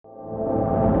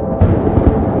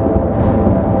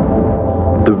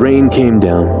rain came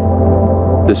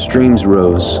down, the streams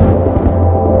rose,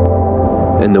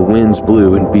 and the winds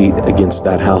blew and beat against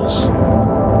that house.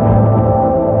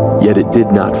 Yet it did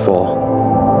not fall.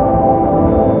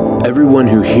 Everyone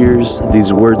who hears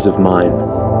these words of mine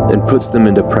and puts them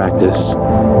into practice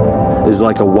is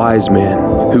like a wise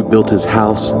man who built his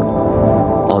house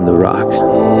on the rock.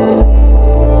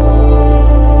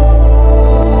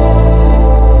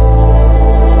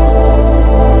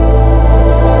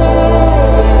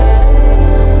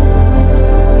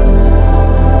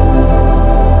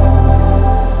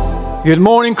 Good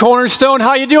morning, Cornerstone.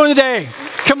 How you doing today?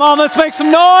 Come on, let's make some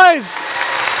noise.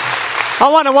 I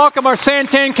want to welcome our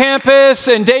Santan campus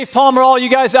and Dave Palmer, all you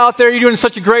guys out there. You're doing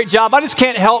such a great job. I just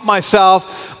can't help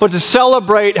myself but to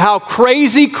celebrate how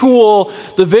crazy cool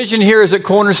the vision here is at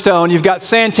Cornerstone. You've got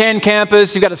Santan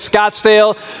campus. You've got a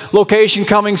Scottsdale location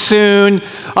coming soon.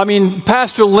 I mean,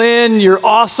 Pastor Lynn, you're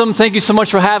awesome. Thank you so much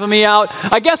for having me out.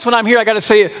 I guess when I'm here, I got to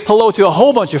say hello to a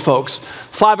whole bunch of folks.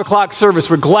 5 o'clock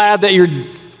service. We're glad that you're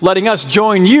letting us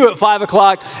join you at 5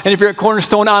 o'clock. And if you're at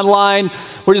Cornerstone Online,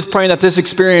 we're just praying that this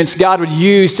experience God would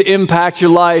use to impact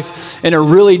your life in a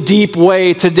really deep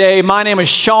way today. My name is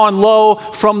Sean Lowe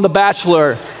from The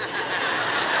Bachelor.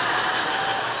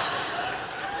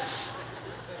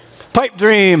 Pipe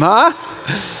dream, huh?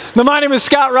 Now, my name is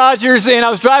Scott Rogers, and I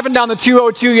was driving down the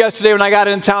 202 yesterday when I got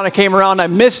into town. I came around, I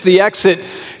missed the exit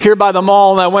here by the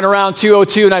mall, and I went around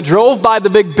 202, and I drove by the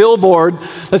big billboard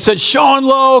that said, Sean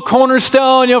Lowe,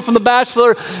 Cornerstone, from The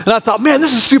Bachelor, and I thought, man,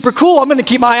 this is super cool. I'm going to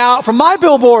keep my eye out for my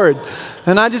billboard.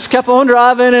 And I just kept on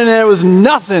driving, and there was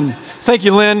nothing. Thank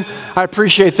you, Lynn. I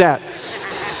appreciate that.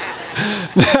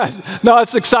 No,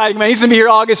 it's exciting, man. He's going to be here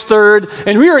August 3rd,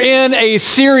 and we are in a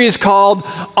series called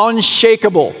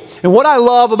Unshakable. And what I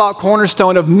love about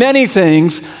Cornerstone of many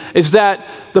things is that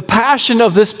the passion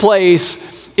of this place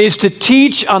is to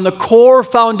teach on the core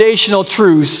foundational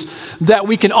truths that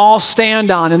we can all stand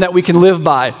on and that we can live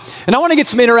by. And I want to get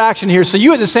some interaction here. So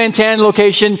you at the Santan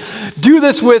location, do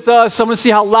this with us. I want to see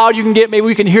how loud you can get. Maybe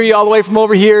we can hear you all the way from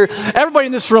over here. Everybody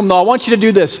in this room, though, I want you to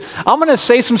do this. I'm going to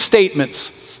say some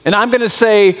statements. And I'm going to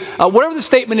say, whatever the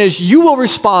statement is, you will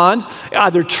respond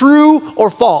either true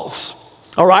or false.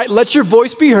 All right, let your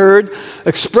voice be heard,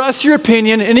 express your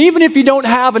opinion, and even if you don't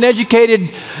have an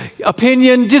educated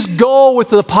opinion, just go with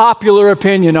the popular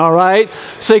opinion, all right?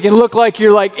 So you can look like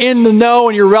you're like in the know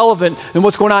and you're relevant in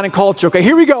what's going on in culture. Okay,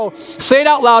 here we go. Say it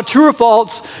out loud, true or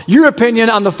false, your opinion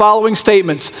on the following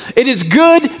statements. It is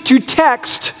good to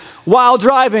text while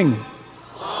driving.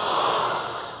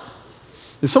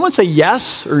 Did someone say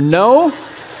yes or no?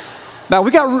 Now,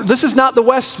 this is not the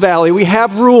West Valley. We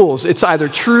have rules. It's either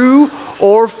true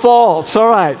or false. All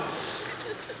right.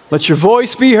 Let your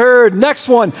voice be heard. Next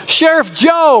one. Sheriff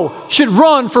Joe should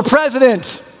run for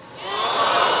president.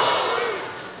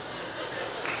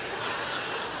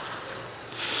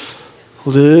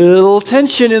 Little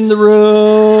tension in the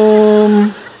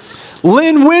room.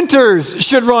 Lynn Winters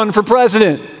should run for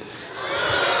president.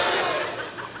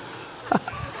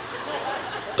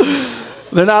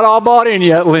 They're not all bought in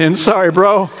yet, Lynn. Sorry,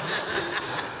 bro.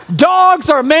 Dogs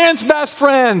are man's best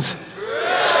friends.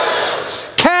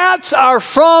 Cats are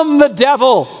from the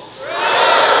devil.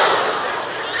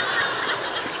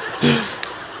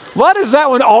 Why does that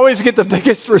one always get the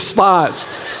biggest response?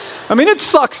 I mean, it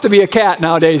sucks to be a cat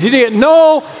nowadays. You get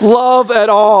no love at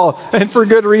all, and for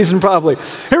good reason, probably.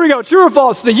 Here we go. True or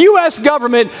false? The U.S.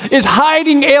 government is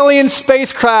hiding alien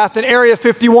spacecraft in Area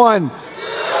 51.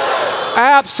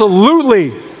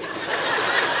 Absolutely.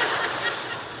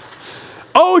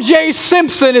 O.J.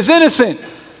 Simpson is innocent.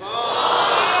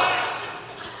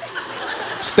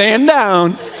 Stand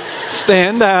down.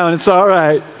 Stand down. It's all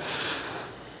right.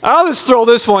 I'll just throw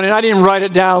this one in. I didn't write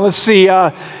it down. Let's see.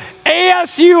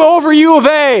 ASU over U of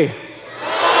A.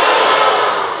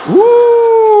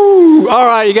 Woo! All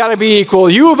right, you got to be equal.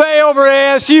 U of A over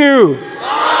ASU.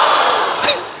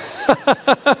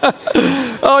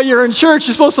 Oh, you're in church.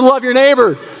 You're supposed to love your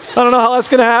neighbor. I don't know how that's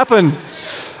going to happen.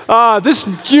 This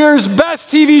year's best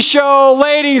TV show,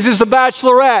 ladies, is The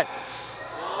Bachelorette.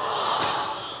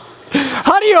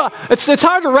 How do you, it's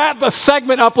hard to wrap a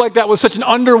segment up like that with such an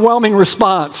underwhelming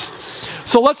response.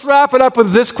 So let's wrap it up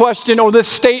with this question or this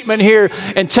statement here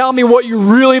and tell me what you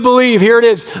really believe. Here it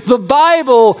is. The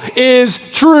Bible is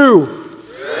true.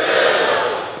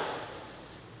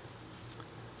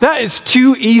 That is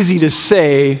too easy to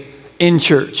say in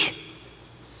church.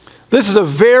 This is a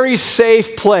very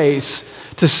safe place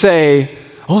to say,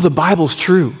 oh, the Bible's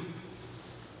true.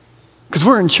 Because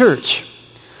we're in church.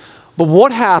 But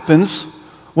what happens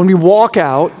when we walk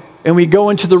out and we go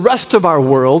into the rest of our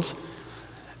world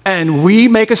and we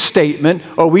make a statement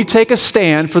or we take a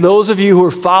stand for those of you who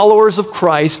are followers of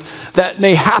Christ that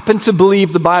may happen to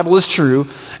believe the Bible is true,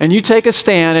 and you take a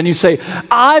stand and you say,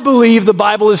 I believe the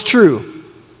Bible is true.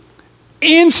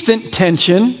 Instant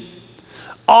tension,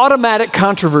 automatic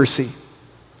controversy.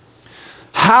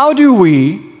 How do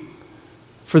we,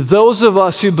 for those of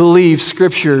us who believe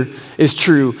Scripture is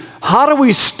true, how do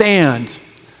we stand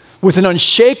with an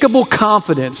unshakable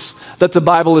confidence that the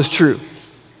Bible is true?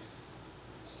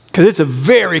 Because it's a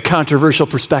very controversial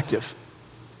perspective.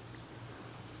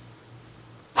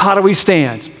 How do we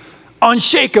stand?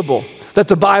 Unshakable that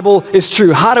the Bible is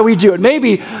true. How do we do it?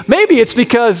 Maybe it's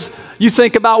because you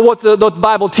think about what the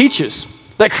Bible teaches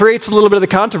that creates a little bit of the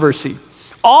controversy.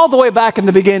 All the way back in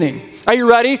the beginning. Are you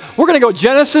ready? We're going to go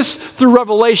Genesis through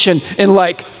Revelation in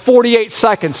like 48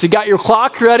 seconds. You got your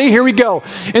clock ready? Here we go.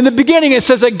 In the beginning, it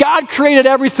says that God created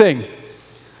everything.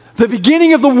 The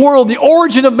beginning of the world, the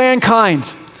origin of mankind.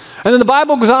 And then the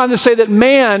Bible goes on to say that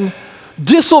man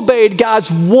disobeyed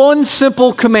God's one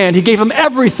simple command. He gave him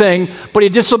everything, but he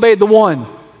disobeyed the one.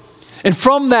 And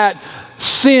from that,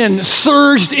 sin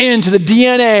surged into the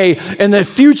DNA and the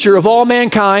future of all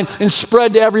mankind and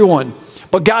spread to everyone.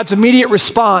 But God's immediate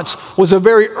response was a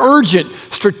very urgent,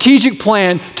 strategic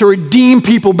plan to redeem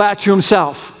people back to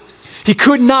himself. He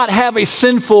could not have a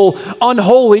sinful,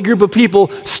 unholy group of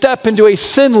people step into a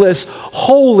sinless,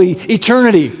 holy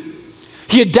eternity.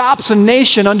 He adopts a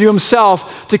nation unto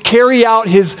himself to carry out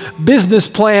his business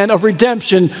plan of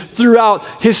redemption throughout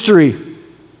history.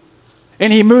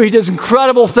 And he does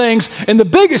incredible things. And the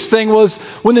biggest thing was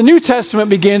when the New Testament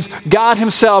begins, God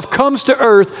himself comes to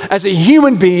earth as a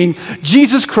human being,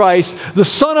 Jesus Christ, the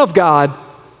Son of God,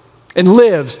 and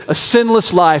lives a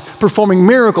sinless life, performing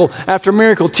miracle after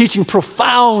miracle, teaching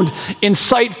profound,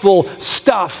 insightful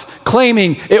stuff,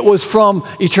 claiming it was from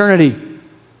eternity.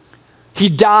 He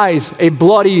dies a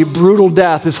bloody, brutal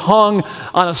death, is hung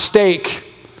on a stake,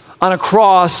 on a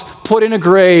cross, put in a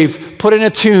grave, put in a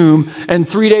tomb, and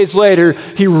 3 days later,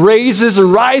 he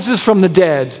arises from the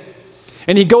dead.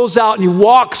 And he goes out and he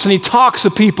walks and he talks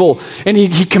to people and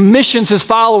he commissions his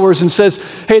followers and says,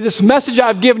 hey, this message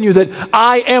I've given you that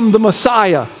I am the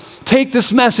Messiah, take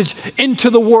this message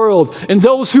into the world, and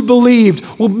those who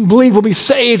believe will be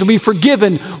saved, will be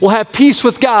forgiven, will have peace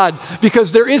with God,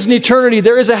 because there is an eternity,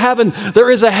 there is a heaven,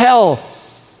 there is a hell.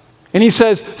 And he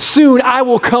says, soon I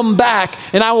will come back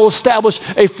and I will establish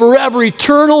a forever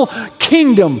eternal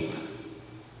kingdom.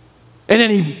 And then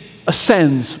he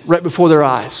ascends right before their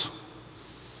eyes.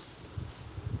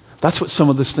 That's what some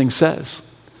of this thing says.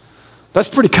 That's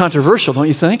pretty controversial, don't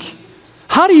you think?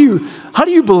 How do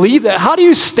you believe that? How do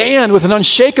you stand with an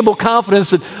unshakable confidence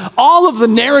that all of the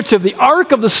narrative, the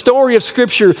arc of the story of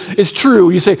Scripture is true?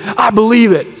 You say, I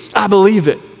believe it. I believe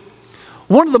it.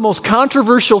 One of the most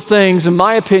controversial things, in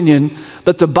my opinion,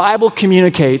 that the Bible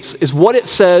communicates is what it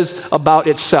says about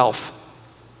itself.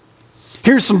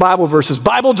 Here's some Bible verses.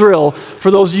 Bible drill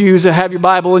for those of you who have your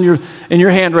Bible in your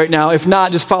hand right now. If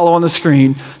not, just follow on the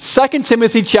screen. 2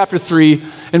 Timothy chapter 3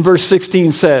 and verse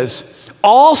 16 says,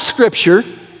 all Scripture,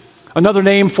 another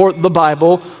name for the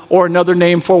Bible, or another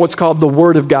name for what's called the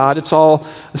Word of God, it's all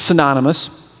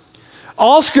synonymous.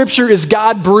 All Scripture is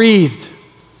God-breathed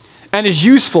and is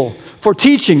useful for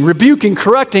teaching, rebuking,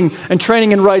 correcting, and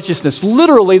training in righteousness.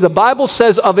 Literally, the Bible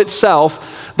says of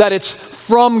itself that it's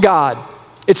from God.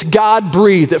 It's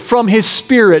God-breathed, that from His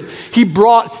Spirit, He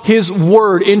brought His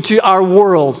Word into our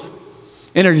world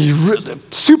in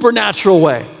a supernatural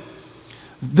way.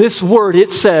 This Word,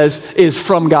 it says, is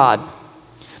from God.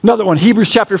 Another one,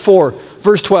 Hebrews chapter 4,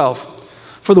 verse 12.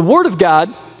 For the Word of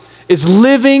God is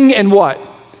living and what?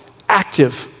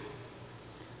 Active.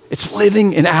 It's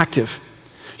living and active.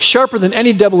 Sharper than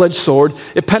any double-edged sword.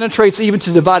 It penetrates even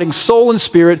to dividing soul and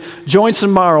spirit, joints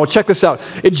and marrow. Check this out.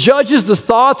 It judges the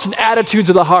thoughts and attitudes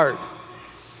of the heart.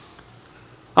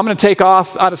 I'm going to take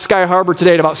off out of Sky Harbor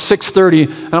today at about 6:30,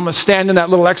 and I'm going to stand in that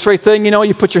little x-ray thing. You know,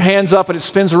 you put your hands up and it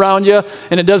spins around you,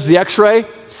 and it does the x-ray.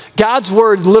 God's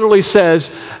Word literally says,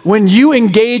 when you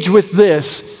engage with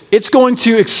this, it's going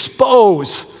to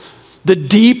expose the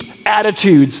deep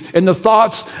attitudes and the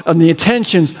thoughts and the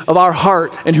intentions of our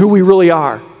heart and who we really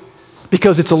are,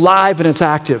 because it's alive and it's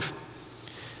active.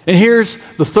 And here's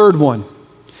the third one.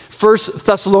 1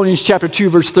 Thessalonians chapter 2,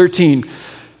 verse 13.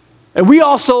 And we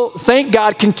also thank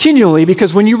God continually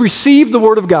because when you received the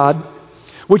Word of God,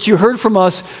 which you heard from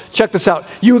us, check this out,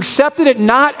 you accepted it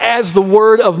not as the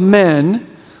word of men,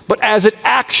 but as it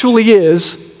actually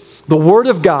is, the Word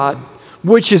of God,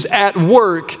 which is at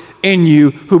work in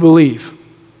you who believe.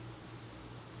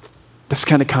 That's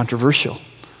kind of controversial.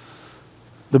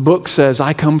 The book says,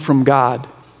 I come from God,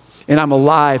 and I'm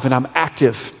alive, and I'm active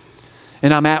active,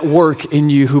 and I'm at work in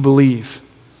you who believe.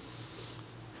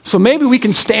 So maybe we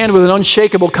can stand with an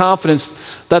unshakable confidence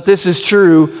that this is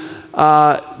true,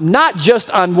 not just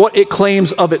on what it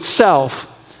claims of itself,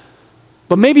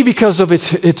 but maybe because of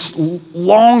its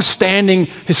long-standing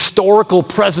historical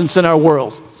presence in our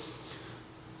world.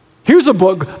 Here's a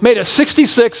book made of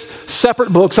 66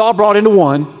 separate books, all brought into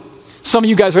one. Some of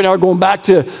you guys right now are going back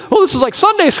to, well, this is like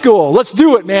Sunday school. Let's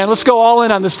do it, man. Let's go all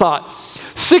in on this thought.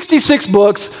 66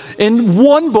 books in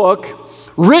one book,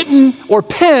 written or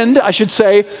penned, I should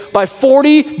say, by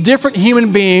 40 different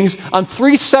human beings on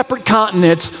 3 separate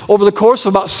continents over the course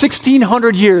of about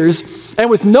 1,600 years, and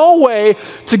with no way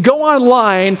to go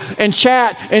online and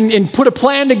chat and put a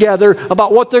plan together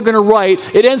about what they're going to write.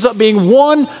 It ends up being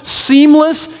one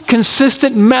seamless,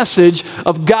 consistent message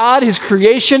of God, His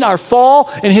creation, our fall,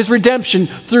 and His redemption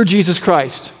through Jesus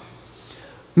Christ.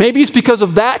 Maybe it's because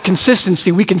of that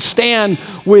consistency we can stand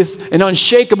with an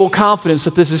unshakable confidence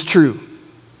that this is true.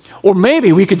 Or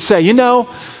maybe we could say,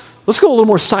 let's go a little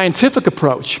more scientific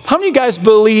approach. How many of you guys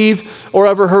believe or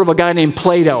ever heard of a guy named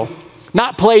Plato?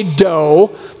 Not Play-Doh,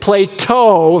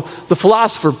 Plato, the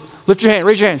philosopher. Lift your hand,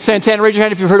 raise your hand. Santana, raise your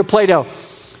hand if you've heard of Plato.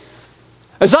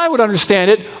 As I would understand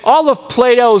it, all of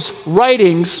Plato's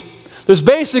writings, there's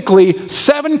basically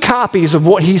 7 copies of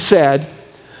what he said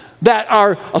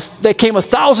that came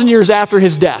 1,000 years after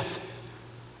his death.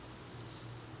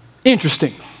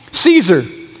 Interesting. Caesar,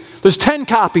 there's 10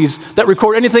 copies that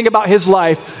record anything about his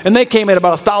life, and they came at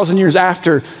about 1,000 years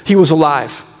after he was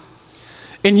alive.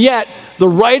 And yet, the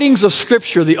writings of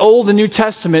Scripture, the Old and New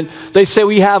Testament, they say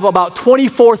we have about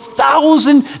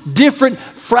 24,000 different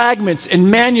fragments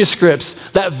and manuscripts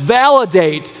that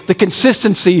validate the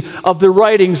consistency of the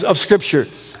writings of Scripture.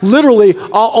 Literally,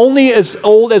 only as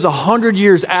old as 100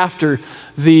 years after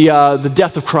the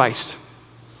death of Christ.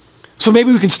 So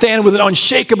maybe we can stand with an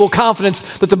unshakable confidence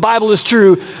that the Bible is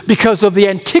true because of the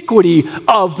antiquity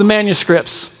of the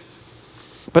manuscripts.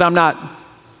 But I'm not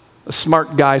a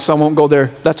smart guy, so I won't go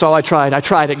there. That's all I tried. I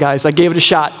tried it, guys. I gave it a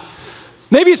shot.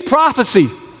 Maybe it's prophecy.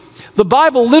 The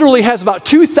Bible literally has about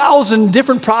 2,000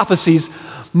 different prophecies,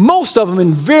 most of them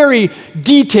in very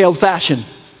detailed fashion.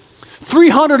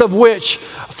 300 of which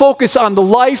focus on the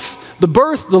life, the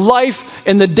birth, the life,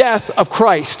 and the death of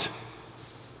Christ.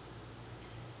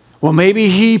 Well, maybe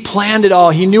he planned it all.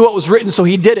 He knew what was written, so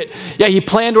he did it. Yeah, he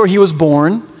planned where he was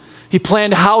born. He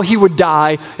planned how he would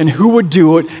die and who would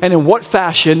do it and in what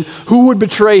fashion, who would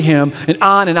betray him, and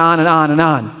on and on and on and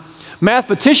on.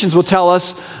 Mathematicians will tell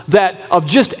us that of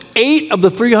just 8 of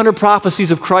the 300 prophecies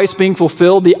of Christ being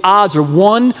fulfilled, the odds are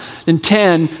 1 in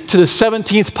 10 to the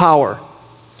 17th power.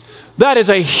 That is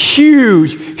a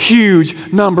huge,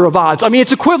 huge number of odds. I mean,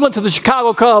 it's equivalent to the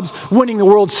Chicago Cubs winning the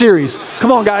World Series.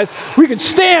 Come on, guys. We can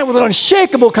stand with an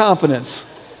unshakable confidence.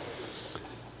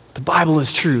 The Bible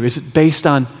is true. Is it based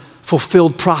on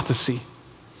fulfilled prophecy?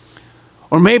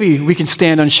 Or maybe we can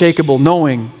stand unshakable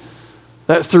knowing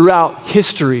that throughout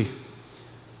history,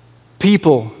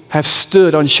 people have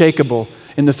stood unshakable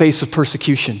in the face of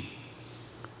persecution.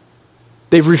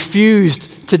 They've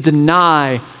refused to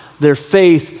deny their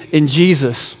faith in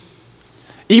Jesus.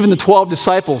 Even the 12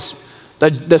 disciples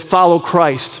that followed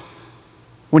Christ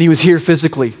when he was here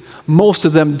physically, most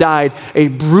of them died a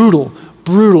brutal,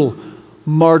 brutal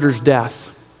martyr's death.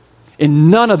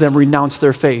 And none of them renounced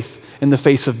their faith in the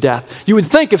face of death. You would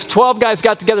think if 12 guys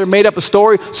got together and made up a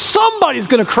story, somebody's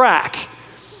going to crack.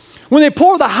 When they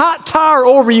pour the hot tar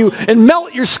over you and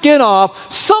melt your skin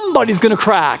off, somebody's going to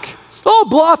crack. Oh,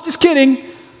 bluff, just kidding.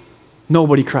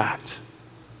 Nobody cracked.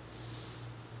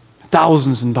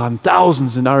 Thousands and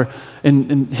thousands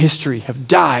in history have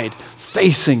died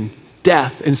facing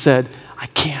death and said, I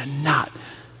cannot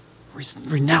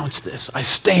renounce this. I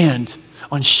stand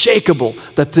unshakable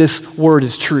that this word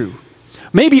is true.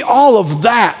 Maybe all of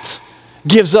that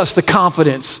gives us the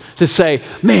confidence to say,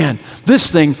 man,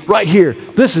 this thing right here,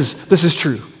 this is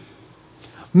true.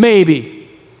 Maybe.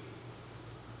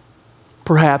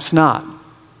 Perhaps not.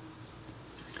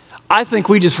 I think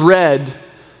we just read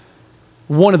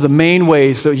one of the main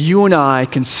ways that you and I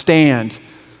can stand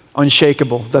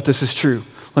unshakable that this is true.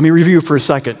 Let me review for a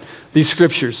second these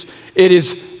scriptures. It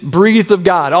is breathed of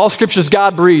God. All scripture is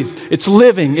God breathed. It's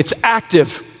living. It's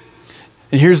active.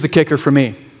 And here's the kicker for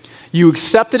me. You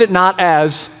accepted it not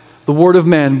as the word of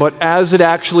men, but as it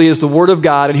actually is the word of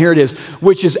God. And here it is,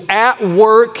 which is at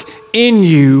work in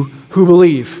you who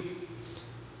believe.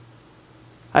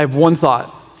 I have one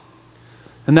thought,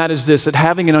 and that is this, that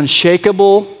having an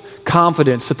unshakable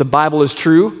confidence that the Bible is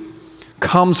true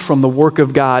comes from the work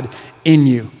of God in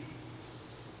you.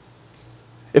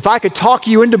 If I could talk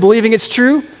you into believing it's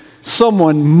true,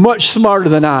 someone much smarter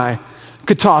than I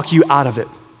could talk you out of it.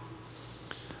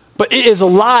 But it is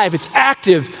alive, it's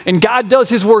active, and God does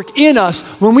his work in us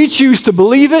when we choose to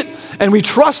believe it, and we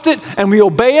trust it, and we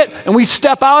obey it, and we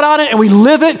step out on it, and we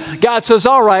live it. God says,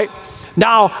 all right,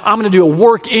 now I'm going to do a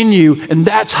work in you, and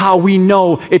that's how we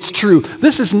know it's true.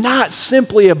 This is not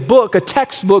simply a book, a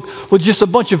textbook with just a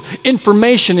bunch of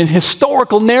information and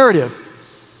historical narrative.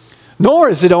 Nor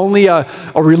is it only a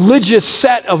religious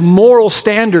set of moral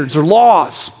standards or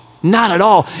laws. Not at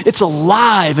all. It's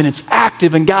alive and it's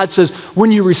active, and God says,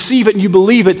 when you receive it and you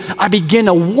believe it, I begin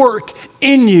to work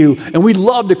in you. And we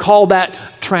love to call that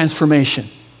transformation.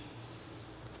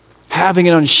 Having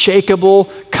an unshakable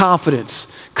confidence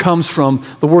comes from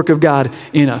the work of God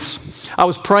in us. I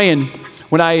was praying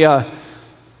when I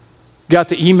got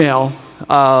the email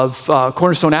of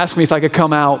Cornerstone asking me if I could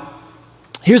come out.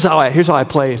 Here's how I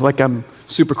play, like I'm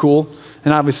super cool.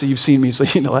 And obviously you've seen me, so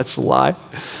you know that's a lie.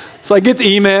 So I get the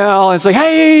email, and it's like,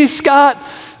 hey, Scott,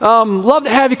 love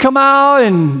to have you come out,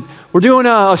 and we're doing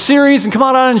a series and come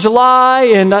out on in July.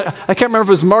 And I can't remember if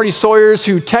it was Marty Sawyers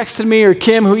who texted me or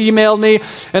Kim who emailed me.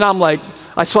 And I'm like,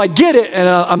 so I get it,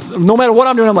 and no matter what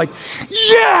I'm doing, I'm like,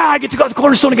 yeah, I get to go to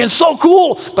Cornerstone again, so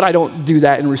cool. But I don't do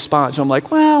that in response. So I'm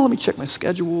like, well, let me check my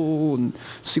schedule and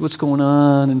see what's going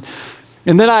on.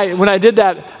 And then when I did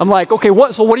that, I'm like, okay,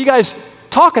 what are you guys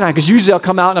talking on? Because usually I'll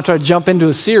come out and I'll try to jump into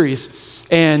a series.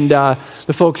 And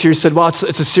the folks here said, well, it's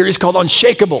a series called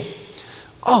Unshakable.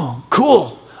 Oh,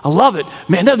 cool. I love it.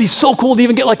 Man, that'd be so cool to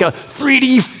even get like a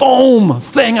 3D foam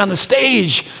thing on the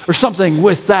stage or something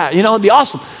with that. You know, it'd be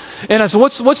awesome. And I said,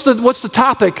 what's the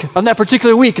topic on that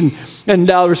particular week? And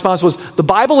the response was, the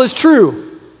Bible is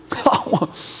true.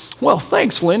 Well,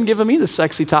 thanks, Lynn, giving me the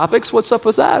sexy topics. What's up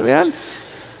with that, man?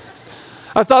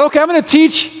 I thought, okay, I'm going to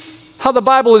teach how the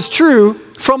Bible is true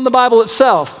from the Bible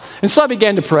itself. And so I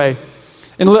began to pray.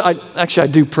 And I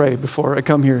do pray before I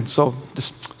come here, so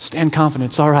just stand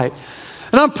confident, it's all right.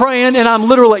 And I'm praying, and I'm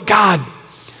literally like, God,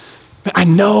 I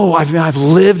know I've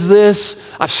lived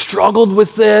this, I've struggled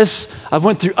with this, I've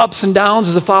went through ups and downs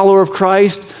as a follower of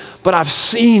Christ, but I've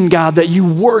seen, God, that you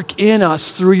work in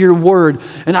us through your word.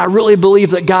 And I really believe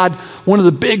that, God, one of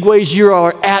the big ways you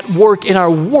are at work in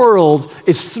our world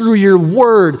is through your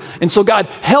word. And so, God,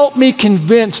 help me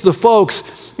convince the folks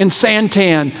in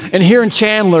Santan and here in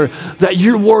Chandler that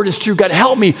your word is true. God,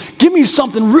 help me. Give me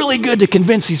something really good to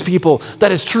convince these people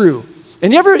that is true.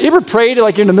 And you ever prayed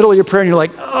like you're in the middle of your prayer and you're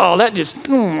like, oh, that's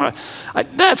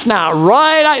not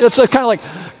right. That's kind of like,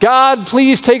 God,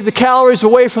 please take the calories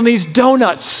away from these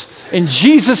donuts. In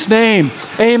Jesus' name,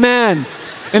 amen.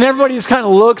 And everybody just kind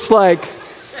of looks like,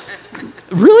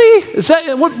 really? Is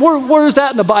that where is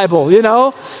that in the Bible? You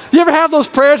know, you ever have those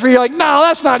prayers where you're like, no,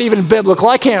 that's not even biblical.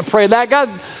 I can't pray that.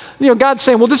 God's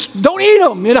saying, well, just don't eat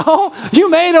them. You know, you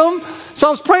made them. So I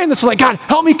was praying this. I'm like, God,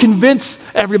 help me convince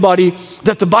everybody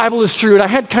that the Bible is true. And I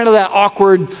had kind of that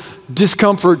awkward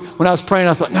discomfort when I was praying.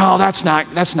 I thought, no, that's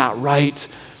not right.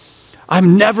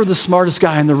 I'm never the smartest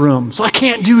guy in the room, so I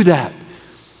can't do that.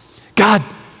 God,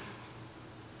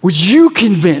 would you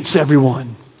convince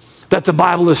everyone that the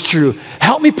Bible is true?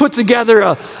 Help me put together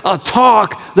a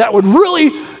talk that would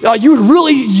you would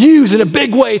really use in a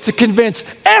big way to convince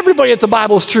everybody that the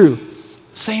Bible is true.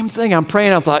 Same thing, I'm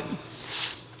praying, I thought,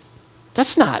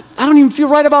 I don't even feel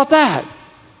right about that.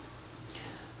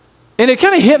 And it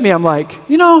kind of hit me, I'm like,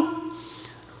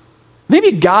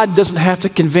 maybe God doesn't have to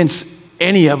convince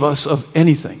any of us of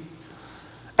anything.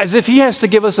 As if he has to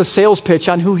give us a sales pitch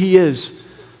on who he is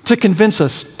to convince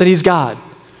us that he's God.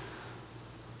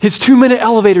 His 2-minute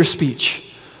elevator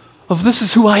speech of this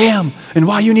is who I am and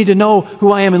why you need to know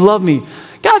who I am and love me.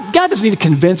 God doesn't need to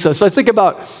convince us. I think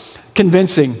about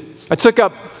convincing. I took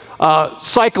up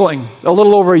cycling a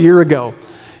little over a year ago,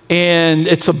 and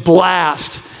it's a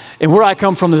blast. And where I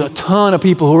come from, there's a ton of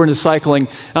people who are into cycling.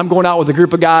 I'm going out with a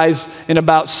group of guys in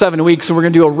about 7 weeks, and we're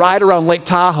going to do a ride around Lake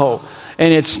Tahoe.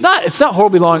 And it's not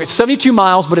horribly long. It's 72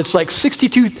 miles, but it's like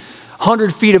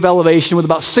 6,200 feet of elevation with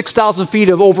about 6,000 feet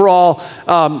of overall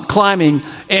climbing.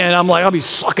 And I'm like, I'll be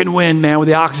sucking wind, man, with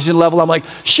the oxygen level. I'm like,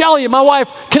 Shelly, my wife,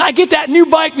 can I get that new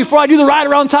bike before I do the ride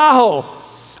around Tahoe?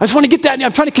 I just want to get that.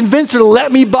 I'm trying to convince her to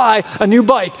let me buy a new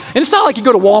bike. And it's not like you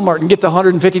go to Walmart and get the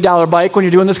 $150 bike when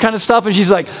you're doing this kind of stuff. And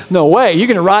she's like, no way. You're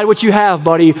going to ride what you have,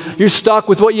 buddy. You're stuck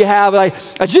with what you have. And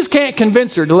I just can't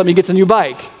convince her to let me get the new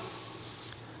bike.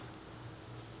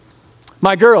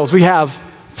 My girls, we have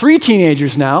 3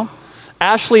 teenagers now.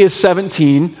 Ashley is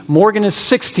 17. Morgan is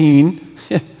 16.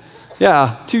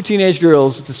 Yeah, 2 teenage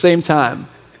girls at the same time.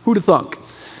 Who'd have thunk?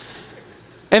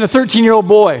 And a 13-year-old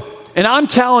boy. And I'm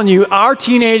telling you, our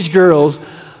teenage girls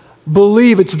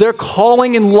believe it's their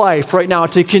calling in life right now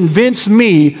to convince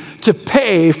me to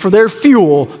pay for their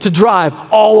fuel to drive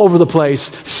all over the place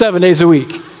 7 days a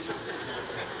week.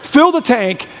 Fill the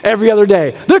tank every other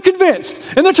day. They're convinced,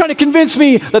 and they're trying to convince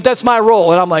me that that's my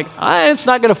role. And I'm like, it's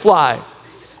not going to fly.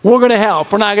 We're going to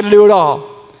help. We're not going to do it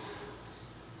all.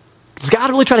 Does God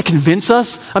really try to convince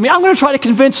us? I mean, I'm going to try to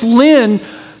convince Lynn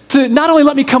to not only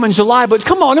let me come in July, but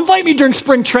come on, invite me during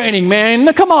spring training, man.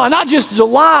 Now, come on, not just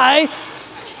July.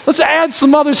 Let's add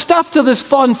some other stuff to this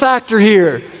fun factor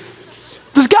here.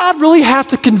 Does God really have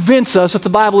to convince us that the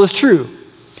Bible is true?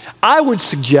 I would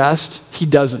suggest he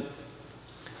doesn't.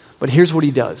 But here's what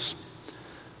he does.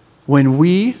 When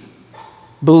we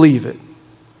believe it,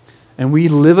 and we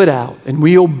live it out, and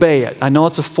we obey it, I know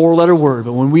it's a 4-letter word,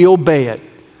 but when we obey it,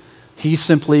 he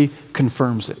simply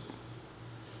confirms it.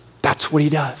 That's what he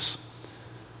does.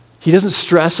 He doesn't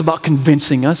stress about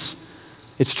convincing us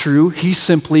it's true. He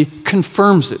simply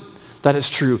confirms it that it's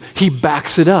true. He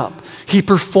backs it up. He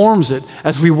performs it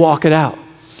as we walk it out.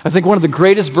 I think one of the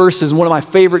greatest verses, and one of my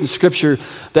favorite in Scripture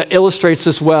that illustrates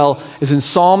this well, is in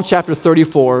Psalm chapter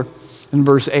 34 and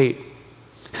verse 8.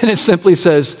 And it simply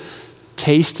says,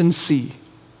 taste and see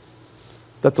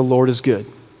that the Lord is good.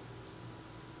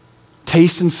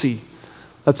 Taste and see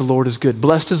that the Lord is good.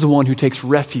 Blessed is the one who takes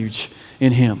refuge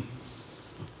in him.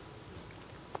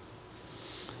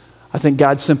 I think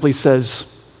God simply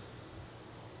says,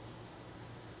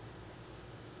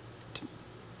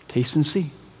 taste and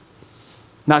see.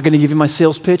 Not going to give you my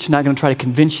sales pitch, not going to try to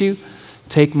convince you.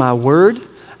 Take my word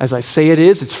as I say it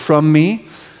is. It's from me.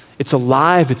 It's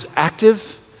alive. It's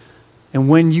active. And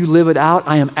when you live it out,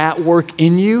 I am at work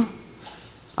in you.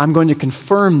 I'm going to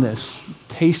confirm this.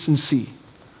 Taste and see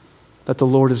that the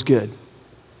Lord is good.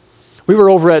 We were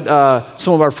over at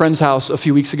some of our friends' house a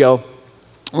few weeks ago.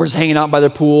 We're just hanging out by the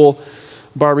pool,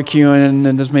 barbecuing, and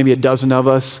then there's maybe a dozen of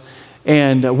us.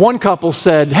 And one couple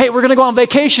said, hey, we're going to go on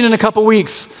vacation in a couple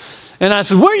weeks. And I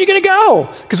said, where are you going to go?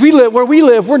 Because where we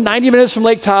live, we're 90 minutes from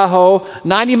Lake Tahoe,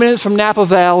 90 minutes from Napa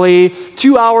Valley,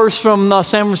 2 hours from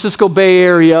San Francisco Bay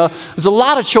Area. There's a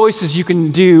lot of choices you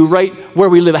can do right where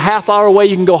we live. A half hour away,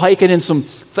 you can go hiking in some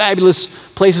fabulous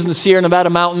places in the Sierra Nevada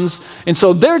mountains. And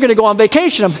so they're going to go on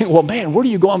vacation. I'm thinking, well, man, where do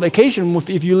you go on vacation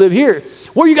if you live here?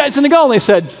 Where are you guys going to go? And they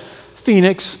said,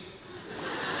 Phoenix.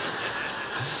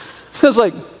 I was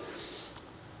like,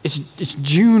 it's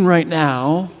June right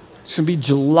now. It's going to be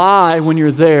July when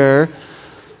you're there.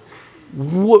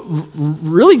 What,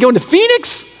 really going to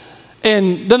Phoenix?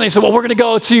 And then they said, well, we're going to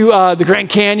go to the Grand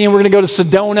Canyon. We're going to go to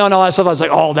Sedona and all that stuff. I was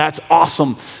like, oh, that's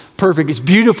awesome. Perfect. It's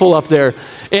beautiful up there.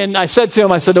 And I said to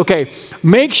him, I said, okay,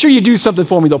 make sure you do something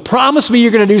for me, though. Promise me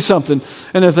you're going to do something.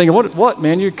 And they're thinking, what,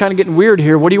 man? You're kind of getting weird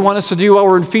here. What do you want us to do while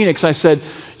we're in Phoenix? I said,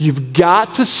 you've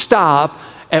got to stop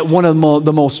at one of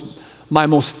my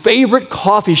most favorite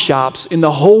coffee shops in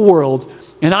the whole world.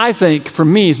 And I think, for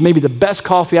me, is maybe the best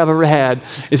coffee I've ever had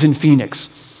is in Phoenix.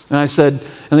 And I said,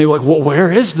 and they were like, well,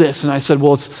 where is this? And I said,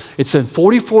 well, it's in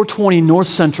 4420 North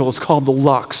Central. It's called the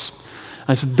Lux.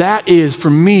 I said, that is,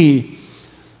 for me,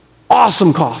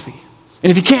 awesome coffee. And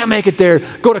if you can't make it there,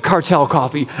 go to Cartel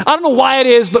Coffee. I don't know why it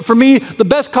is, but for me, the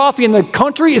best coffee in the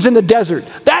country is in the desert.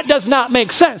 That does not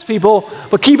make sense, people,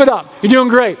 but keep it up. You're doing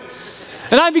great.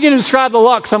 And I begin to describe the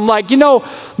Lux. I'm like,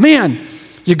 man,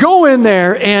 you go in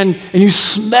there and you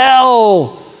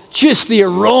smell just the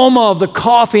aroma of the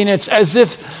coffee, and it's as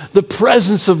if the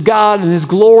presence of God and his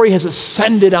glory has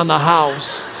ascended on the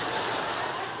house.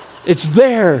 It's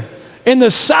there. And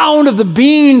the sound of the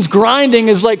beans grinding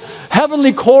is like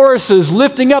heavenly choruses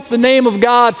lifting up the name of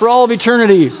God for all of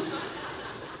eternity.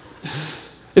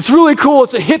 It's really cool.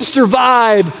 It's a hipster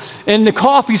vibe, and the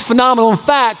coffee's phenomenal. In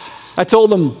fact, I told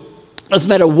them, doesn't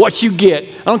matter what you get.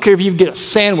 I don't care if you get a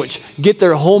sandwich. Get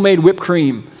their homemade whipped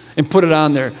cream and put it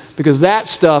on there, because that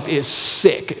stuff is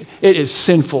sick. It is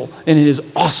sinful, and it is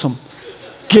awesome.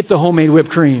 Get the homemade whipped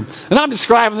cream. And I'm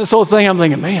describing this whole thing. I'm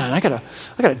thinking, man, I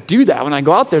gotta do that when I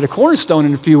go out there to Cornerstone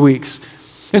in a few weeks.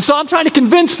 And so I'm trying to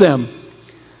convince them,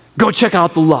 go check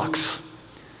out the Lux.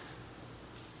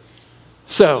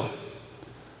 So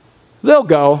they'll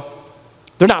go.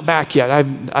 They're not back yet.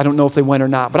 I don't know if they went or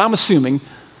not, but I'm assuming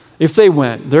if they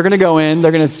went, they're going to go in,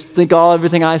 they're going to think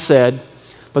everything I said,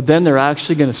 but then they're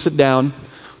actually going to sit down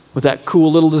with that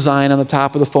cool little design on the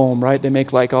top of the foam, right? They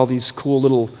make like all these cool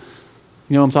little,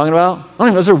 you know what I'm talking about? I don't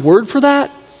even know, is there a word for that?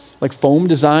 Like foam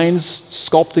designs,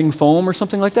 sculpting foam or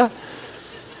something like that?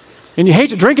 And you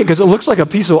hate to drink it because it looks like a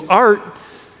piece of art,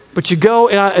 but you go,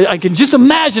 and I can just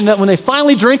imagine that when they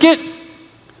finally drink it,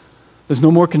 there's no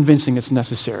more convincing it's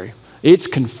necessary. It's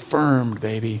confirmed,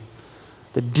 baby.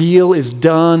 The deal is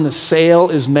done. The sale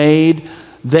is made.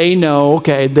 They know,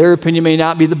 okay, their opinion may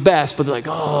not be the best, but they're like,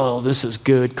 oh, this is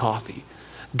good coffee.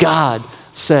 God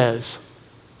says,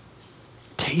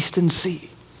 taste and see.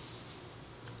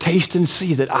 Taste and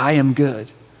see that I am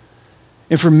good.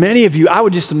 And for many of you, I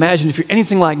would just imagine if you're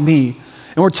anything like me,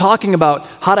 and we're talking about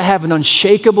how to have an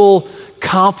unshakable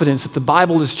confidence that the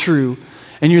Bible is true,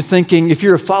 and you're thinking, if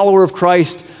you're a follower of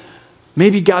Christ,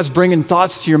 maybe God's bringing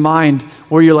thoughts to your mind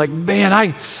where you're like, man,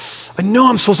 I know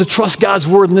I'm supposed to trust God's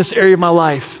word in this area of my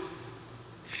life,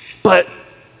 but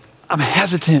I'm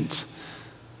hesitant.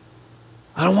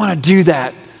 I don't want to do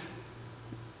that.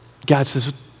 God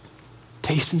says,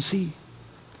 taste and see.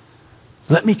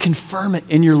 Let me confirm it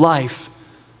in your life.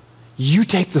 You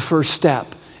take the first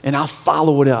step, and I'll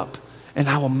follow it up, and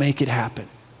I will make it happen.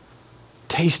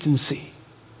 Taste and see.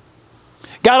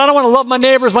 God, I don't want to love my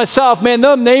neighbors myself. Man,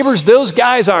 those neighbors, those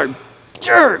guys are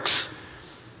jerks.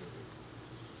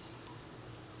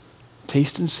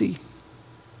 Taste and see.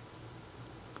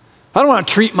 I don't want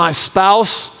to treat my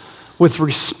spouse with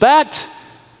respect.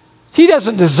 He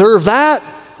doesn't deserve that.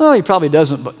 Well, he probably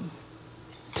doesn't, but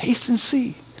taste and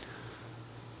see.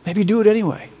 Maybe do it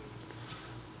anyway.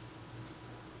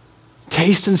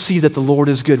 Taste and see that the Lord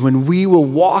is good. When we will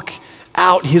walk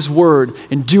out his word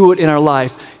and do it in our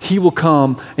life, he will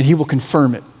come and he will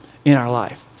confirm it in our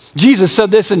life. Jesus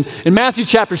said this in Matthew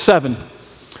chapter 7.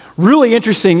 Really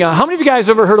interesting. How many of you guys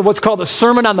ever heard of what's called the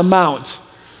Sermon on the Mount?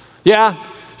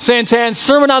 Yeah? Santan,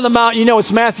 Sermon on the Mount, you know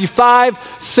it's Matthew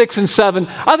 5, 6, and 7.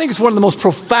 I think it's one of the most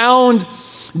profound,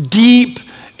 deep,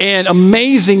 and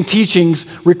amazing teachings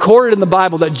recorded in the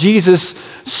Bible that Jesus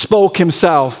spoke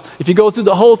himself. If you go through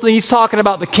the whole thing, he's talking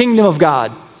about the kingdom of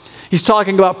God. He's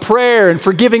talking about prayer and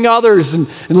forgiving others and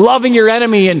loving your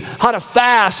enemy and how to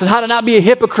fast and how to not be a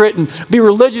hypocrite and be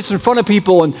religious in front of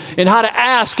people and how to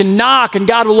ask and knock and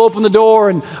God will open the door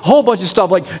and a whole bunch of stuff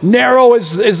like narrow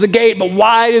is the gate but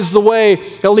wide is the way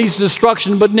that leads to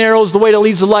destruction but narrow is the way that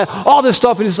leads to life. All this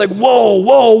stuff and it's like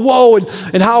whoa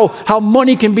and how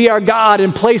money can be our God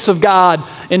in place of God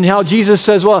and how Jesus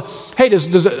says, well, hey,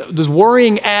 does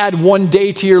worrying add one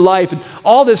day to your life and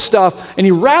all this stuff and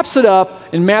he wraps it up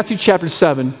in Matthew chapter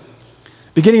 7,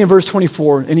 beginning in verse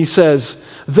 24, and he says,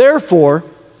 therefore,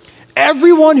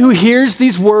 everyone who hears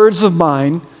these words of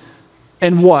mine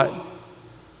and what?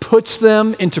 Puts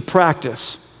them into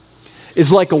practice is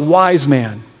like a wise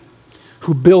man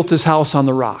who built his house on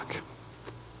the rock.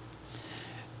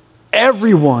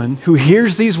 Everyone who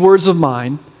hears these words of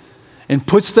mine and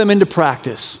puts them into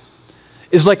practice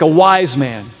is like a wise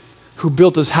man who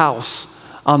built his house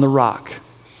on the rock.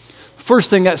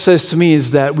 First thing that says to me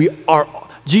is that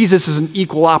Jesus is an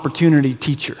equal opportunity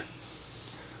teacher.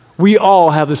 We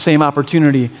all have the same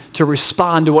opportunity to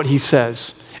respond to what he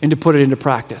says and to put it into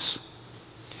practice.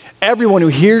 Everyone who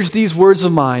hears these words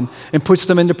of mine and puts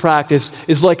them into practice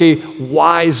is like a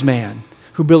wise man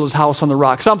who built his house on the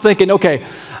rock. So I'm thinking, okay,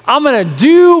 I'm going to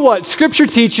do what Scripture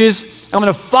teaches. I'm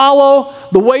going to follow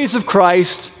the ways of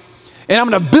Christ. And I'm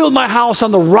going to build my house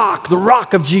on the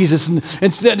rock of Jesus. And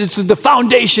it's the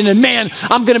foundation. And man,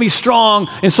 I'm going to be strong.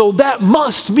 And so that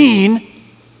must mean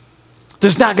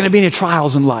there's not going to be any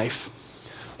trials in life.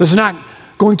 There's not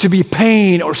going to be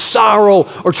pain or sorrow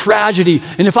or tragedy.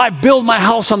 And if I build my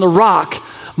house on the rock,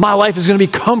 my life is going to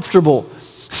be comfortable,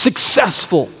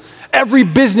 successful. Every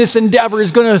business endeavor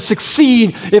is going to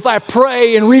succeed if I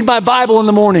pray and read my Bible in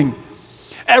the morning.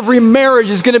 Every marriage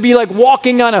is going to be like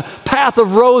walking on a path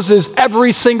of roses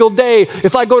every single day.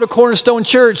 If I go to Cornerstone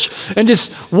Church and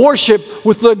just worship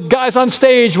with the guys on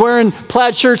stage wearing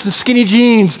plaid shirts and skinny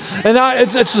jeans, and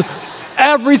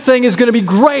everything is going to be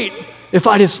great if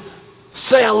I just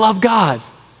say I love God.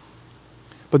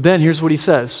 But then here's what he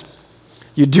says.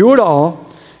 You do it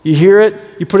all, you hear it,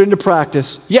 you put it into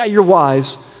practice. Yeah, you're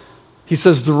wise. He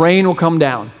says the rain will come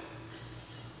down.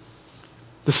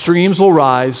 The streams will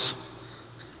rise.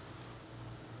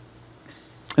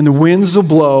 And the winds will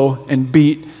blow and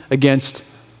beat against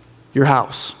your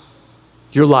house,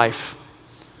 your life.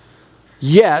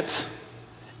 Yet,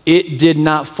 it did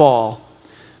not fall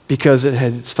because it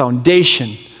had its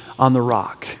foundation on the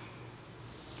rock.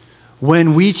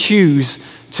 When we choose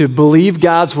to believe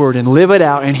God's word and live it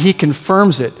out and he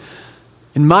confirms it,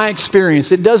 in my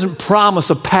experience, it doesn't promise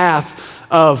a path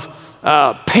of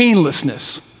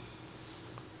painlessness.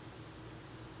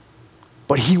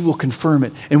 But he will confirm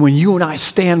it. And when you and I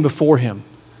stand before him,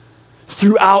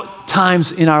 throughout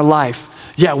times in our life,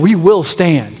 yeah, we will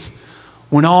stand.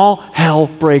 When all hell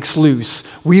breaks loose,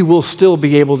 we will still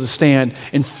be able to stand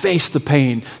and face the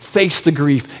pain, face the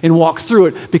grief, and walk through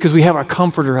it because we have our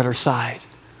comforter at our side.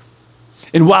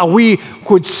 And while we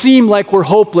could seem like we're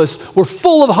hopeless, we're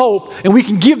full of hope, and we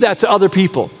can give that to other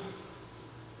people.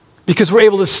 because we're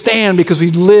able to stand because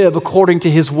we live according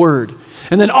to his word.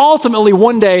 And then ultimately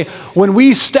one day when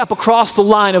we step across the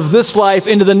line of this life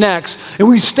into the next and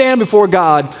we stand before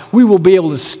God, we will be able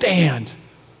to stand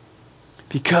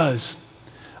because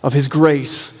of his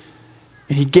grace.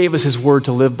 And he gave us his word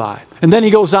to live by. And then he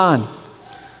goes on.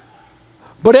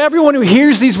 But everyone who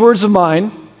hears these words of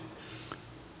mine,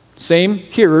 same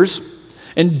hearers,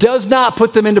 and does not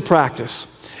put them into practice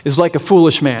is like a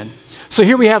foolish man. So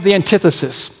here we have the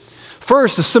antithesis.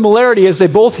 First, the similarity is they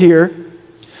both hear.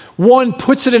 One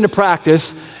puts it into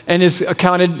practice and is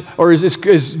accounted, or is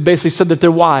basically said that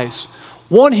they're wise.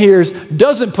 One hears,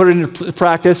 doesn't put it into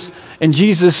practice, and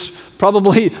Jesus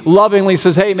probably lovingly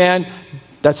says, hey man,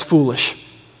 that's foolish.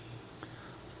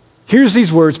 Here's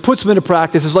these words, puts them into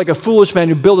practice, is like a foolish man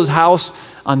who built his house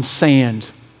on sand.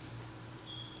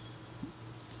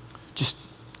 Just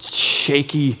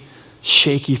shaky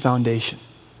foundation.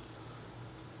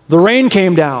 The rain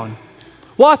came down.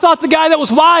 Well, I thought the guy that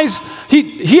was wise,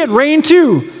 he had rain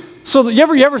too. So you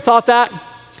ever thought that?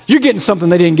 You're getting something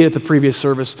they didn't get at the previous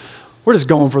service. We're just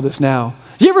going for this now.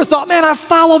 You ever thought, man, I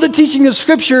follow the teaching of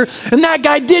Scripture and that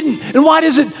guy didn't. And why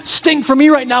does it stink for me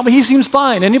right now, but he seems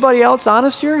fine? Anybody else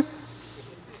honest here?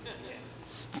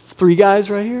 3 guys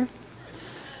right here.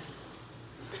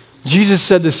 Jesus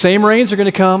said the same rains are going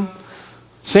to come,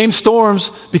 same storms,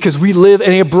 because we live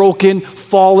in a broken,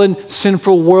 fallen,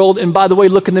 sinful world. And by the way,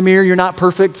 look in the mirror, you're not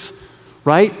perfect,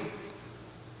 right?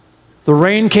 The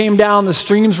rain came down, the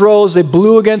streams rose, they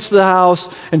blew against the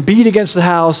house and beat against the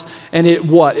house, and it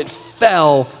what? It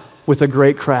fell with a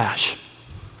great crash.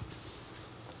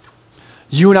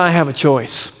 You and I have a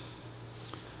choice.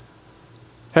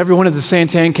 Everyone at the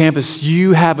Santan campus,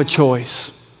 you have a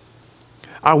choice.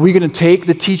 Are we going to take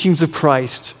the teachings of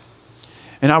Christ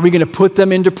and are we going to put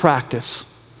them into practice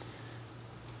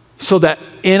so that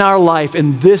in our life,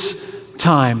 in this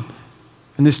time,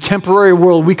 in this temporary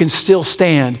world, we can still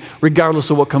stand regardless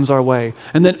of what comes our way.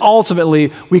 And then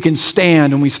ultimately, we can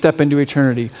stand when we step into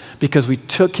eternity because we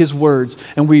took his words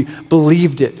and we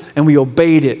believed it and we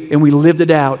obeyed it and we lived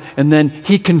it out. And then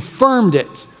he confirmed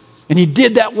it. And he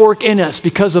did that work in us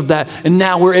because of that. And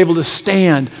now we're able to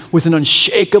stand with an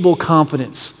unshakable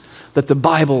confidence that the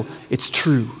Bible, it's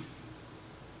true.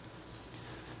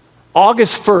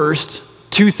 August 1st,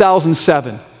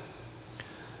 2007.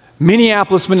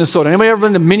 Minneapolis, Minnesota. Anybody ever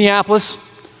been to Minneapolis?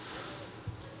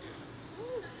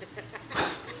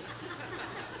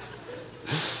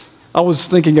 I was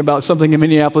thinking about something in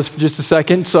Minneapolis for just a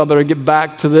second, so I better get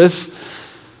back to this.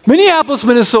 Minneapolis,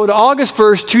 Minnesota, August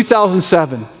 1st,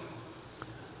 2007.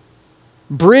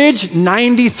 Bridge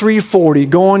 9340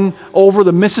 going over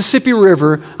the Mississippi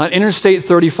River on Interstate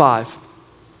 35.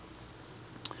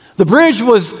 The bridge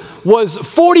was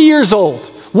 40 years old,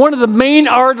 one of the main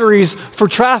arteries for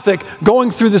traffic going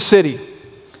through the city.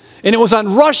 And it was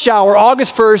on rush hour,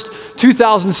 August 1st,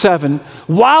 2007.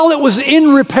 While it was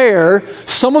in repair,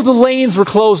 some of the lanes were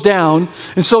closed down.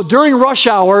 And so during rush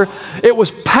hour, it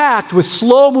was packed with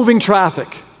slow-moving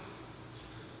traffic.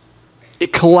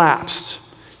 It collapsed.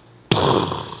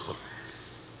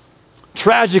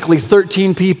 Tragically,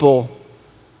 13 people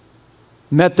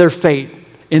met their fate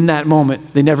in that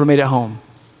moment. They never made it home.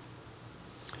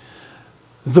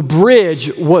 The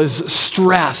bridge was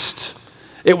stressed.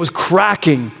 It was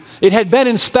cracking. It had been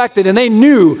inspected and they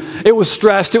knew it was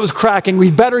stressed, it was cracking.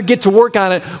 We'd better get to work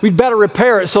on it. We'd better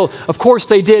repair it. So of course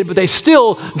they did, but they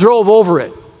still drove over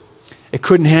it. It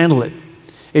couldn't handle it.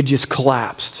 It just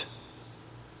collapsed.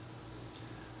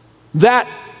 That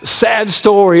sad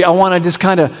story I want to just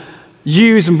kind of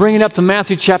use and bring it up to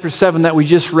Matthew chapter 7 that we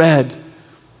just read.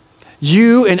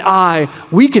 You and I,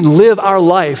 we can live our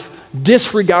life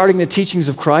disregarding the teachings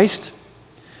of Christ,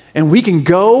 and we can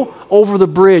go over the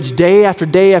bridge day after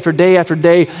day after day after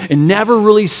day and never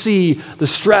really see the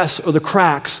stress or the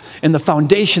cracks in the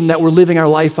foundation that we're living our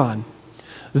life on.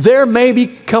 There may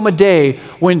become a day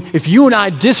when if you and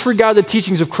I disregard the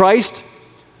teachings of Christ,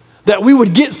 that we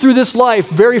would get through this life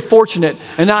very fortunate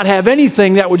and not have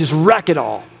anything that would just wreck it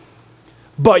all.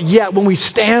 But yet when we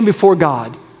stand before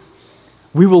God,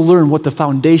 we will learn what the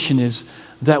foundation is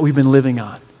that we've been living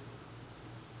on.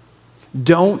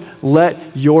 Don't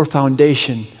let your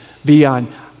foundation be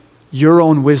on your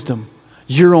own wisdom,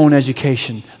 your own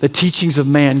education, the teachings of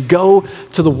man. Go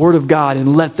to the Word of God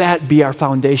and let that be our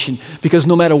foundation, because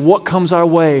no matter what comes our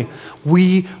way,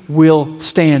 we will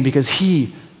stand because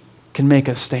He can make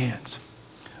us stand.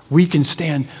 We can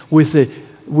stand with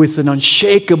with an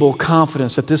unshakable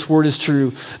confidence that this word is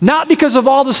true. Not because of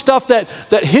all the stuff that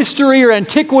history or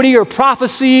antiquity or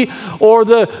prophecy or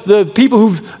the people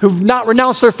who've not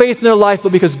renounced their faith in their life,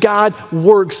 but because God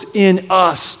works in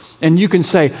us. And you can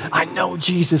say, I know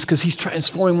Jesus because he's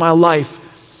transforming my life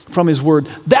from his word.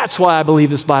 That's why I believe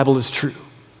this Bible is true.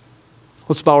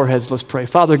 Let's bow our heads, let's pray.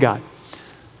 Father God,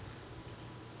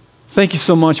 thank you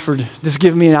so much for just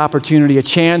giving me an opportunity, a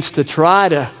chance to try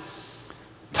to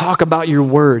talk about your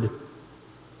word.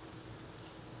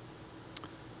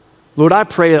 Lord, I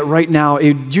pray that right now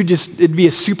it'd be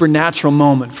a supernatural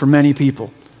moment for many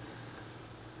people.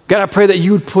 God, I pray that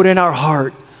you would put in our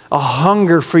heart a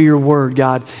hunger for your word,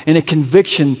 God, and a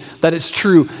conviction that it's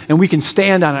true, and we can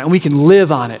stand on it and we can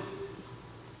live on it.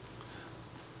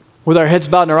 With our heads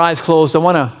bowed and our eyes closed, I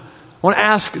want to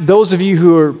ask those of you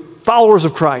who are followers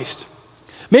of Christ.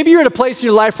 Maybe you're at a place in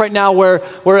your life right now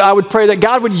where I would pray that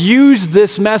God would use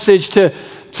this message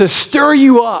to stir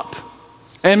you up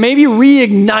and maybe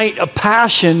reignite a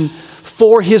passion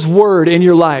for his word in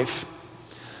your life.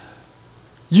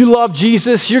 You love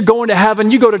Jesus, you're going to heaven,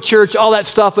 you go to church, all that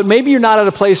stuff, but maybe you're not at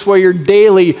a place where you're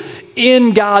daily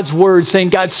in God's word saying,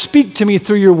 God, speak to me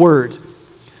through your word.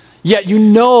 Yet you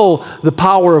know the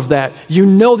power of that. You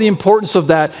know the importance of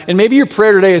that. And maybe your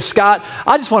prayer today is, Scott,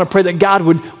 I just want to pray that God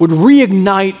would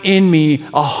reignite in me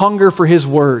a hunger for his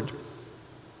word.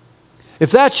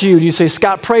 If that's you, and you say,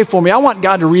 Scott, pray for me. I want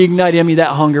God to reignite in me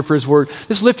that hunger for his word.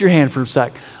 Just lift your hand for a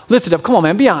sec. Lift it up. Come on,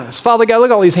 man. Be honest. Father God, look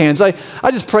at all these hands. I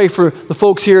just pray for the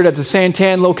folks here at the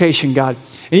Santan location, God.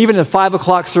 And even in the 5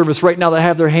 o'clock service right now that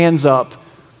have their hands up.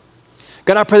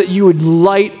 God, I pray that you would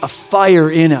light a fire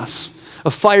in us. A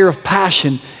fire of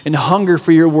passion and hunger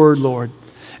for your word, Lord.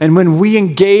 And when we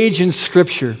engage in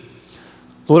Scripture,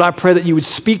 Lord, I pray that you would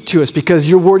speak to us because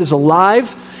your word is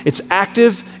alive, it's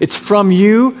active, it's from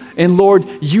you, and Lord,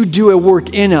 you do a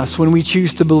work in us when we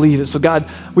choose to believe it. So God,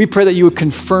 we pray that you would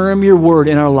confirm your word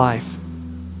in our life.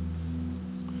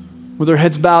 With our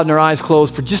heads bowed and our eyes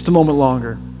closed for just a moment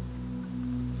longer,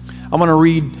 I'm going to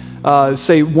read,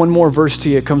 say one more verse to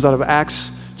you. It comes out of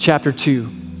Acts chapter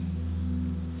 2.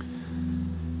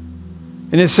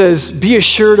 And it says, be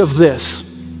assured of this,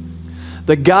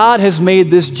 that God has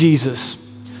made this Jesus,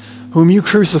 whom you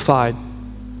crucified,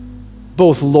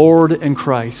 both Lord and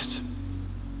Christ.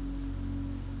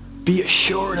 Be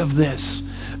assured of this.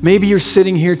 Maybe you're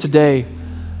sitting here today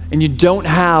and you don't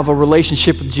have a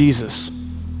relationship with Jesus.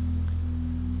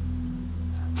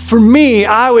 For me,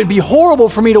 it would be horrible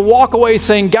for me to walk away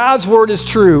saying God's word is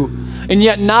true and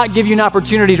yet not give you an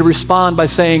opportunity to respond by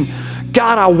saying,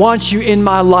 God, I want you in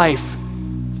my life.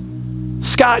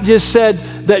 Scott just said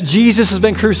that Jesus has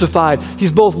been crucified.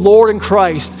 He's both Lord and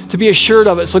Christ, to be assured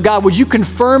of it. So God, would you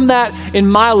confirm that in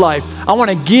my life? I want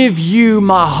to give you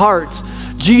my heart.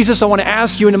 Jesus, I want to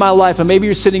ask you into my life. And maybe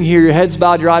you're sitting here, your head's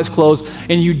bowed, your eyes closed,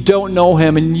 and you don't know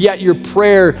him. And yet your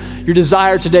prayer, your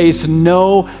desire today is to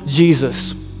know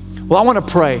Jesus. Well, I want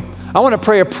to pray. I want to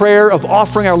pray a prayer of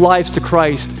offering our lives to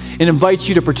Christ and invite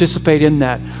you to participate in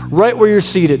that. Right where you're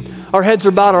seated. Our heads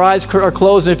are bowed, our eyes are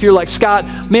closed, and if you're like,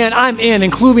 Scott, man, I'm in,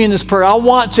 include me in this prayer. I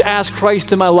want to ask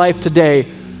Christ in my life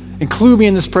today. Include me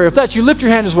in this prayer. If that's you, lift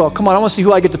your hand as well. Come on, I want to see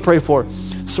who I get to pray for.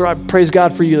 Sir, I praise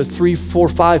God for you. There's 3, 4,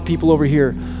 5 people over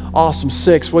here. Awesome,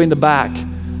 6, way in the back.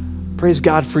 Praise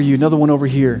God for you. Another one over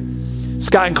here.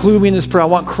 Scott, include me in this prayer. I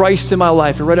want Christ in my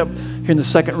life. You're right up here in the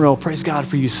second row. Praise God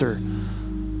for you, sir.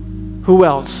 Who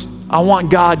else? I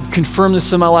want God, confirm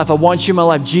this in my life. I want you in my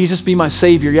life. Jesus, be my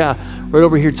Savior. Yeah, right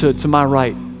over here to my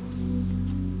right.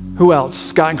 Who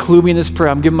else? God, include me in this prayer.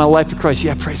 I'm giving my life to Christ.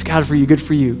 Yeah, praise God for you. Good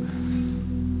for you.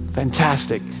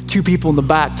 Fantastic. 2 people in the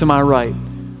back to my right.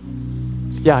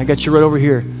 Yeah, I got you right over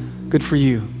here. Good for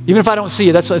you. Even if I don't see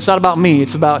you, it's not about me.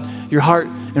 It's about your heart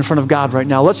in front of God right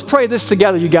now. Let's pray this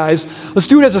together, you guys. Let's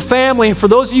do it as a family. And for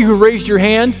those of you who raised your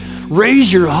hand,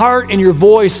 raise your heart and your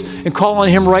voice and call on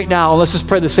him right now. And let's just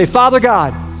pray this. Say, Father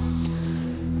God,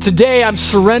 today I'm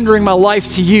surrendering my life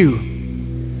to you.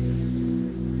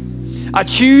 I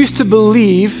choose to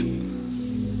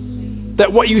believe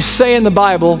that what you say in the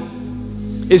Bible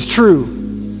is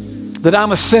true, that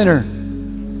I'm a sinner,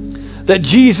 that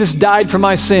Jesus died for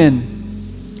my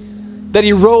sin, that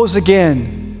he rose again,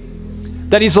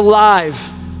 that he's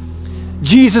alive.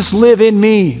 Jesus, live in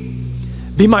me.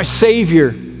 Be my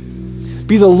Savior.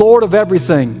 Be the Lord of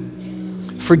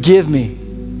everything. Forgive me.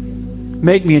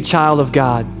 Make me a child of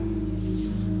God.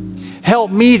 Help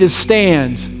me to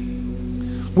stand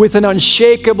with an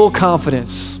unshakable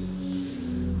confidence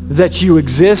that you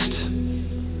exist,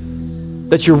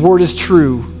 that your word is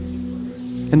true,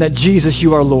 and that Jesus,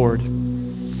 you are Lord.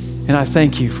 And I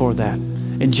thank you for that.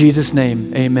 In Jesus'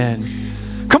 name,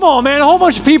 amen. Come on, man. A whole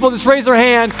bunch of people just raise their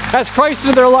hand, ask Christ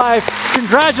into their life.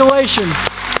 Congratulations.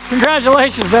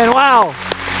 Congratulations, man. Wow.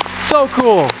 So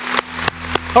cool.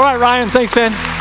 All right, Ryan. Thanks, man.